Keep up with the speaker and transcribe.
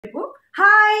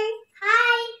Hi.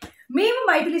 Hi. మేము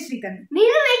మైథిలి శ్రీతన్.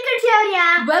 నేను వెంకట శౌర్య.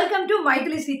 Welcome to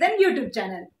Maithili Srithan YouTube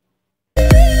channel.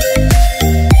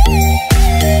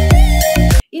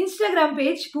 Instagram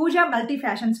page Pooja multi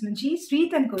fashions నుంచి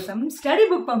శ్రీతన్ కోసం స్టడీ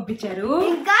బుక్ పంపించారు.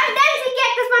 ఇంకా డాన్సింగ్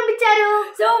క్యాక్టస్ పంపించారు.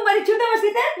 సో మరి చూద్దామా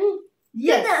శ్రీతన్?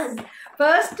 yes.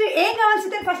 ఫస్ట్ ఏం కావాలి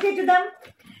శ్రీతన్? ఫస్ట్ ఏ చూద్దాం.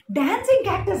 డాన్సింగ్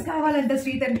క్యాక్టస్ కావాలంట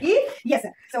శ్రీతన్ కి. yes.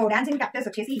 సో డాన్సింగ్ క్యాక్టస్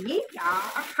వచ్చేసి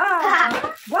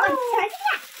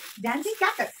డాన్సింగ్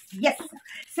క్యాక్టస్. ఎస్.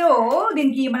 సో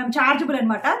దీనికి మనం చార్జబుల్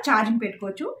అనమాట, ఛార్జింగ్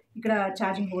పెట్టుకోవచ్చు. ఇక్కడ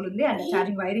ఛార్జింగ్ హోల్ ఉంది అండ్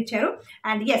ఛార్జింగ్ వైర్ ఇచ్చారు.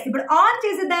 అండ్ ఎస్, ఇప్పుడు ఆన్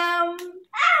చేసేద్దాం.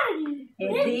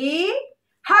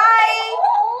 Hi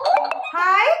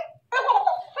hi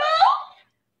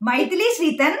Maithili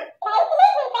Srithan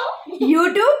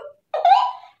YouTube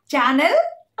channel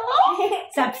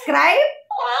subscribe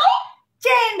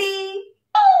చేయండి.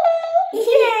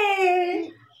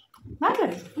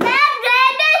 మాట్లాడు.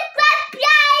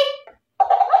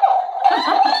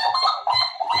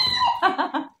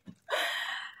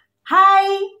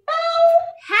 హాయ్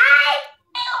హాయ్,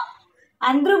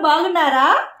 అందరూ బాగున్నారా?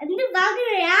 అందరూ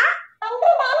బాగున్నారా?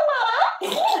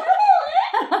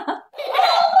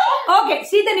 ఓకే,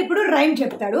 సీతన్ ఇప్పుడు రైమ్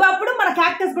చెప్తాడు, అప్పుడు మన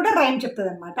క్యాక్టస్ కూడా రైమ్ చెప్తుంది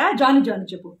అనమాట. జానీ జానీ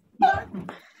చెప్పు.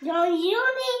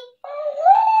 Jewellery.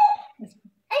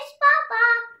 It's Papa.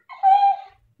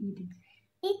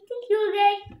 Eating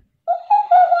jewelry.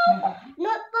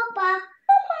 Not Papa.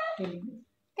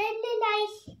 Telling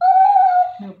lies.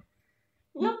 No.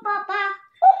 No Papa.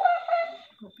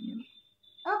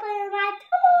 Open your mouth.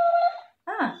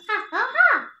 Ha ha ha.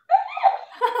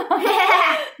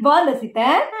 బాగుందా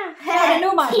సీతన్?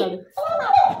 నువ్వు మాట్లాడు.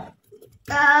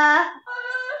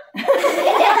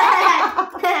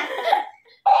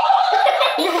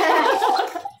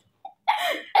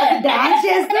 డాన్స్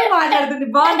చేస్తూ మాట్లాడుతుంది.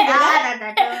 బాగుంది కదా?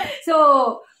 సో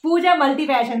పూజా మల్టీ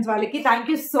ఫ్యాషన్స్ వాళ్ళకి thank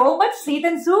you so much.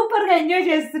 సీతన్ super గా ఎంజాయ్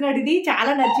చేస్తున్నాడు. ఇది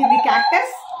చాలా నచ్చింది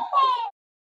క్యాక్టస్.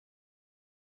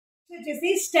 వచ్చేసి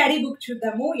స్టడీ బుక్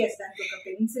చూద్దాము. ఎస్, దానికి ఒక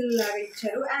పెన్సిల్ లాగా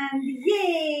ఇచ్చారు. అండ్ ఏ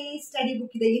స్టడీ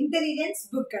బుక్ ఇది ఇంటెలిజెన్స్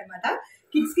బుక్ అనమాట.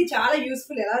 కిడ్స్ కి చాలా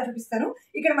యూస్ఫుల్. ఎలా చూపిస్తాను.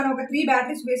 ఇక్కడ మనం ఒక 3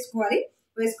 బ్యాటరీస్ వేసుకోవాలి.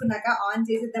 వేసుకున్నాక ఆన్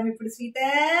చేసేద్దాం ఇప్పుడు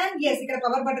శ్రీతన్. ఎస్, ఇక్కడ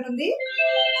పవర్ బటన్ ఉంది.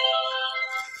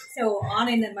 సో ఆన్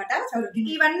అయిందనమాట. సో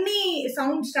ఇవన్నీ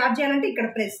సౌండ్ స్టార్ట్ చేయాలంటే ఇక్కడ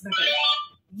press button.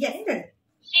 Yes,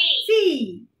 C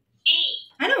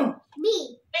Anu, B.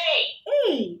 A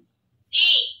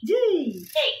G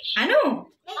Anu.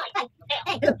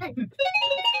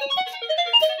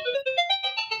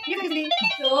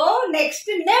 So next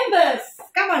numbers.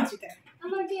 Come on Srithan.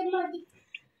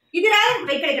 ఇది రాదు.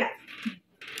 ఇక్కడ ఇక్కడ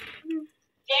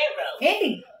ఏంటి?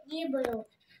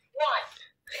 1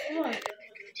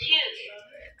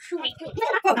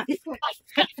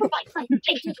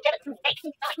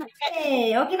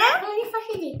 ఓకేనా?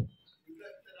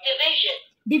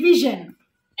 డివిజన్,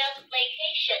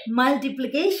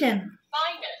 మల్టిప్లికేషన్,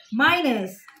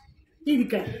 మైనస్, ఇది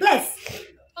ఇక్కడ ప్లస్.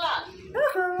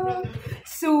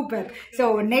 సూపర్. సో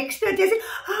నెక్స్ట్ వచ్చేసి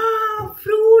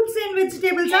fruits and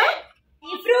vegetables.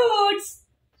 Fruits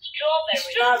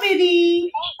strawberry,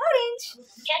 orange,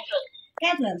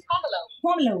 cantaloupe,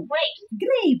 pomelo,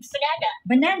 grapes,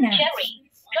 banana, cherry,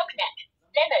 coconut,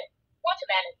 lemon,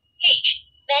 watermelon, peach,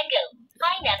 mango,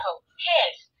 pineapple,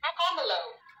 pears, pomelo,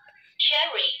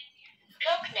 cherry,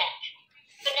 coconut,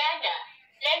 banana,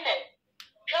 lemon,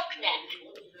 coconut,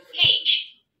 peach,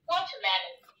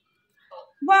 watermelon.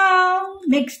 Wow.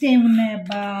 Next ఏమున్నాయి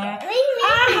అబ్బా?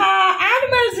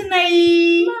 Animals ఉన్నాయి.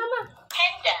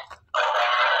 Panda,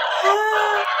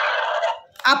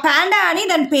 ఆ panda అని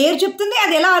దాని పేరు చెప్తుంది,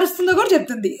 అది ఎలా అరుస్తుందో కూడా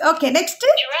చెప్తుంది. Okay, next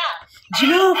giraffe,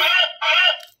 giraffe.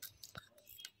 elephant,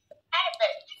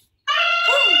 tiger,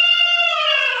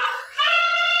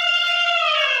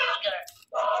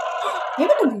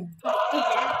 ఏమిటి?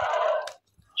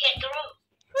 kangaroo,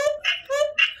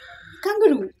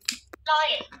 కంగరు,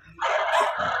 lion,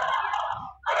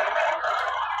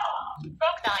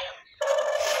 crocodile,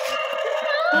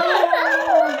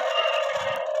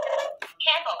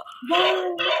 camel,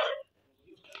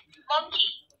 monkey,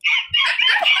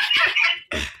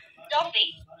 dolphin,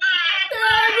 pig,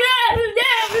 parrot,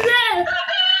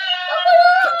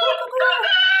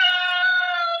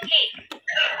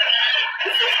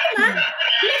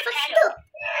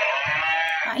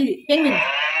 ఇది penguin,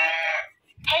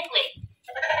 penguin,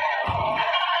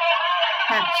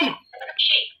 sheep.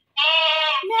 sheep,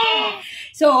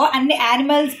 so అన్ని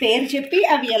యానిమల్స్ పేరు చెప్పి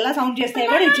అవి ఎలా సౌండ్ చేస్తాయో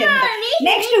కూడా ఇచ్చారు.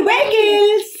 Next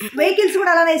vehicles. వెహికల్స్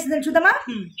కూడా అలానే వేసిందని చూద్దామా.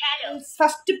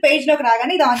 ఫస్ట్ పేజ్ లోకి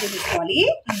రాగానే ఇది ఆన్ చేసుకోవాలి.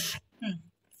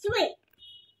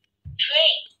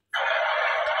 train,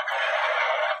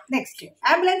 next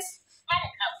ambulance,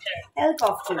 Helicopter.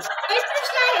 Helicopter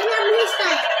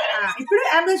ఇప్పుడు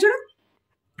అంబులెన్స్ చూడు.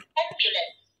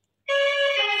 Ambulance.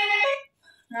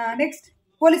 Next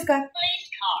police car. Police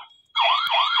car.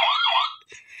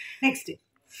 Next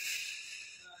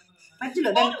మధ్యలో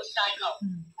Motorcycle.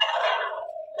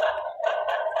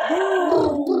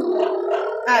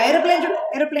 ఏరోప్లేన్ చూడు.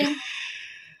 ఏరోప్లేన్.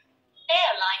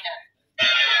 Airliner.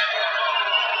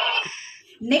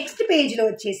 నెక్స్ట్ పేజ్ లో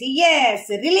వచ్చేసి ఎస్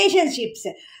రిలేషన్షిప్స్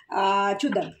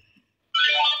చూద్దాం.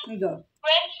 ఇగో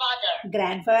Grandfather.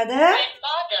 Grand father.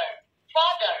 Grandmother.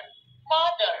 Father.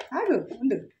 Mother. ఆగు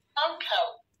ఉండు. Uncle.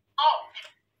 Aunt.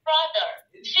 Brother.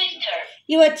 Sister.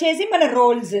 ఇవి వచ్చేసి మన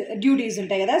రోల్స్ డ్యూటీస్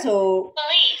ఉంటాయి కదా. So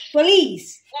Police. Police,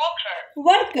 Walker.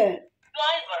 Worker,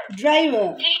 Driver.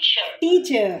 Driver, Teacher.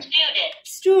 Teacher, Student.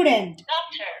 Student,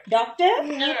 Doctor. Doctor,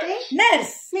 Nurse.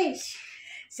 Nurse.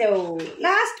 So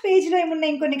last page లో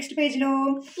ఏమున్నాయి? ఇంకో నెక్స్ట్ పేజ్ లో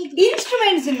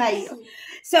ఇన్స్ట్రుమెంట్స్ ఉన్నాయి.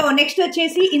 సో నెక్స్ట్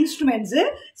వచ్చేసి instruments.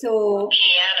 So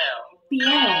Piano.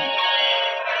 Piano.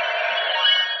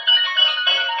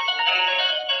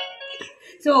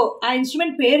 So ఆ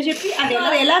ఇన్స్ట్రుమెంట్ పేరు చెప్పి అది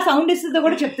ఎలా సౌండ్ ఇస్తుందో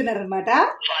కూడా చెప్తున్నారు అనమాట.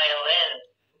 Violin.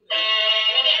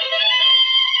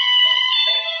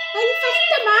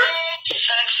 Saxophone.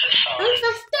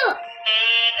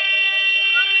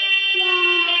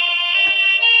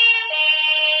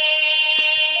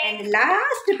 And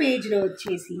last page లో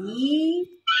వచ్చేసి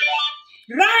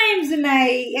రైమ్స్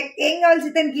ఉన్నాయి. ఏం కావాలి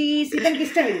సీతన్కి? సీతన్కి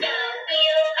ఇష్టం ఇది.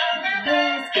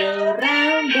 Let's go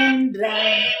round and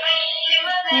round.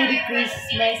 Merry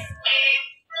Christmas.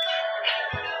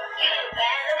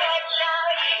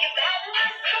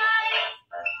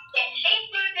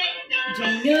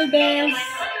 Jingle bells